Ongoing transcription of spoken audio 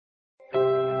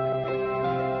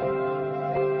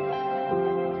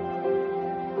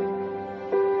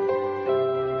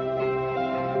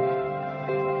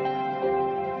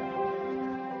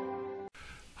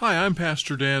Hi, I'm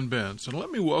Pastor Dan Bentz, and let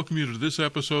me welcome you to this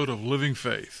episode of Living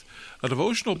Faith, a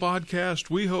devotional podcast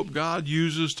we hope God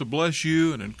uses to bless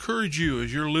you and encourage you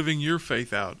as you're living your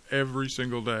faith out every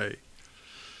single day.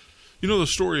 You know, the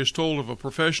story is told of a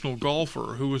professional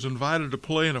golfer who was invited to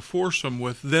play in a foursome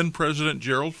with then-President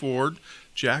Gerald Ford,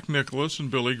 Jack Nicklaus, and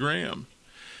Billy Graham.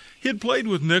 He had played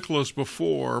with Nicklaus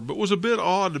before, but was a bit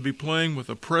odd to be playing with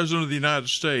the President of the United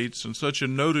States and such a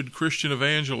noted Christian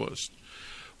evangelist.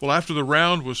 Well, after the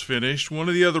round was finished, one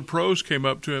of the other pros came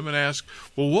up to him and asked,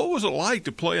 "Well, what was it like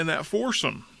to play in that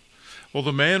foursome?" Well,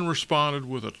 the man responded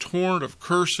with a torrent of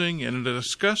cursing and in a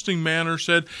disgusting manner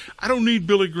said, "I don't need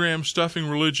Billy Graham stuffing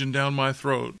religion down my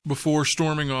throat," before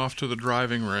storming off to the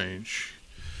driving range.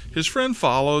 His friend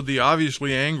followed the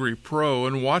obviously angry pro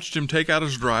and watched him take out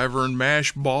his driver and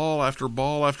mash ball after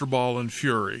ball after ball in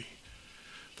fury.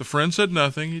 The friend said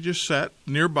nothing. He just sat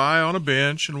nearby on a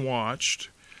bench and watched.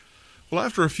 Well,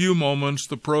 after a few moments,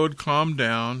 the pro had calmed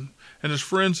down, and his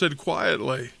friend said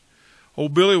quietly,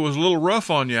 "Old Billy was a little rough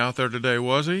on you out there today,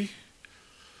 was he?"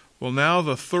 Well, now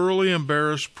the thoroughly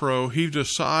embarrassed pro heaved a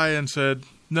sigh and said,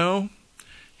 "No,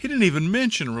 he didn't even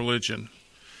mention religion.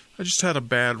 I just had a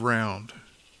bad round."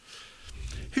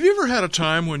 Have you ever had a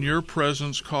time when your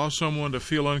presence caused someone to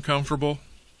feel uncomfortable?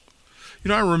 You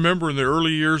know, I remember in the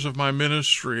early years of my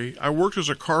ministry, I worked as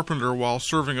a carpenter while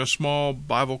serving a small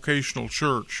bivocational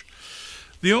church.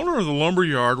 The owner of the lumber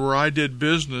yard where I did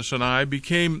business and I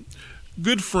became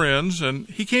good friends, and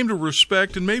he came to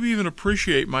respect and maybe even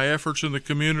appreciate my efforts in the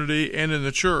community and in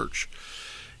the church.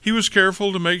 He was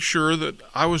careful to make sure that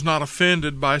I was not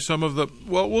offended by some of the,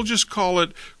 well, we'll just call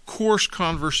it coarse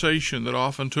conversation that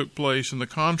often took place in the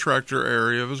contractor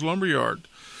area of his lumber yard.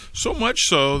 So much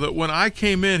so that when I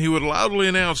came in, he would loudly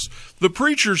announce, "The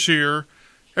preacher's here.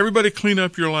 Everybody clean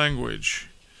up your language."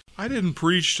 I didn't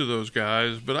preach to those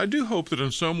guys, but I do hope that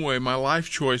in some way my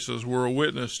life choices were a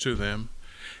witness to them.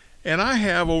 And I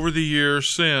have, over the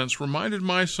years since, reminded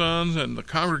my sons and the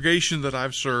congregation that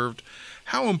I've served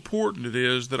how important it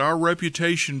is that our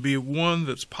reputation be one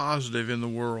that's positive in the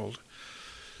world.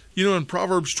 You know, in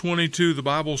Proverbs 22, the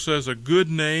Bible says, "A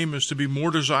good name is to be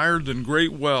more desired than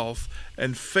great wealth,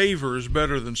 and favor is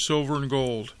better than silver and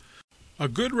gold." A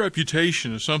good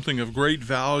reputation is something of great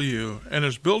value and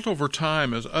is built over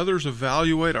time as others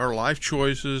evaluate our life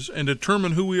choices and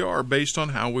determine who we are based on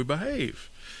how we behave.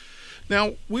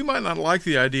 Now, we might not like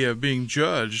the idea of being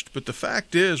judged, but the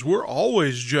fact is we're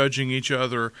always judging each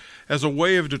other as a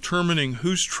way of determining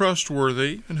who's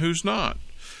trustworthy and who's not.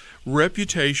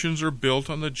 Reputations are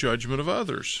built on the judgment of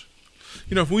others.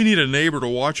 You know, if we need a neighbor to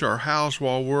watch our house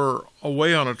while we're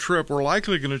away on a trip, we're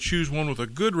likely going to choose one with a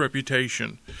good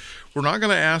reputation. We're not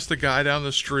going to ask the guy down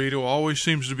the street who always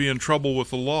seems to be in trouble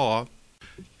with the law.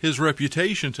 His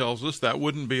reputation tells us that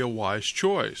wouldn't be a wise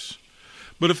choice.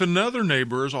 But if another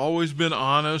neighbor has always been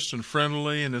honest and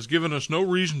friendly and has given us no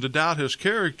reason to doubt his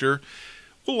character,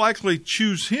 we'll likely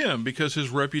choose him because his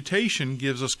reputation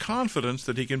gives us confidence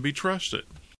that he can be trusted.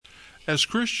 As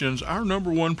Christians, our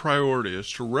number one priority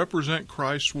is to represent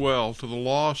Christ well to the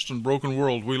lost and broken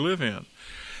world we live in.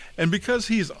 And because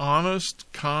he's honest,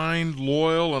 kind,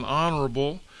 loyal, and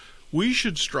honorable, we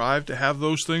should strive to have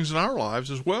those things in our lives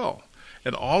as well.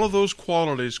 And all of those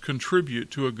qualities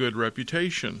contribute to a good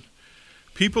reputation.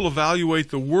 People evaluate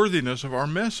the worthiness of our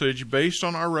message based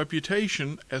on our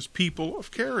reputation as people of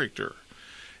character.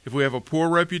 If we have a poor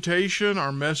reputation,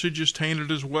 our message is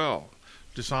tainted as well.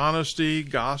 Dishonesty,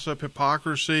 gossip,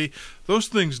 hypocrisy, those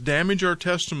things damage our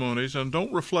testimonies and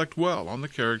don't reflect well on the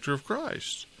character of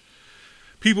Christ.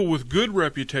 People with good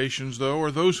reputations, though,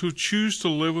 are those who choose to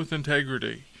live with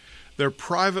integrity. Their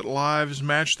private lives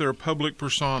match their public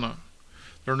persona.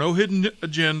 There are no hidden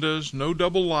agendas, no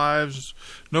double lives,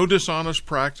 no dishonest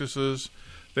practices.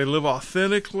 They live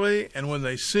authentically, and when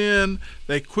they sin,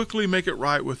 they quickly make it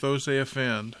right with those they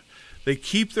offend. They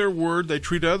keep their word, they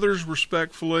treat others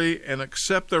respectfully, and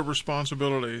accept their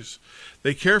responsibilities.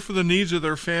 They care for the needs of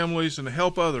their families and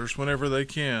help others whenever they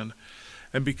can.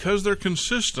 And because they're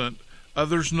consistent,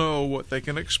 others know what they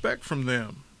can expect from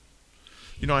them.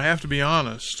 You know, I have to be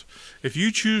honest. If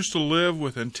you choose to live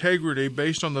with integrity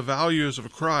based on the values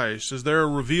of Christ as they're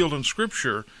revealed in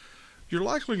Scripture, you're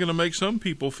likely going to make some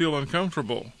people feel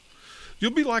uncomfortable. You'll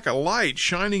be like a light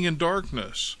shining in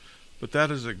darkness. But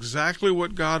that is exactly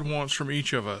what God wants from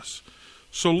each of us.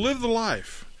 So live the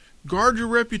life, guard your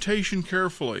reputation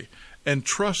carefully, and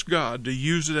trust God to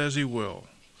use it as He will.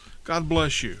 God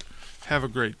bless you. Have a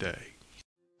great day.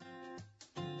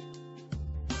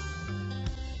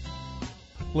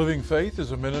 Living Faith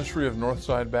is a ministry of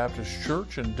Northside Baptist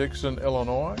Church in Dixon,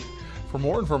 Illinois. For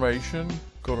more information,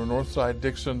 go to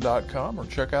northsidedixon.com or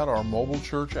check out our mobile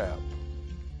church app.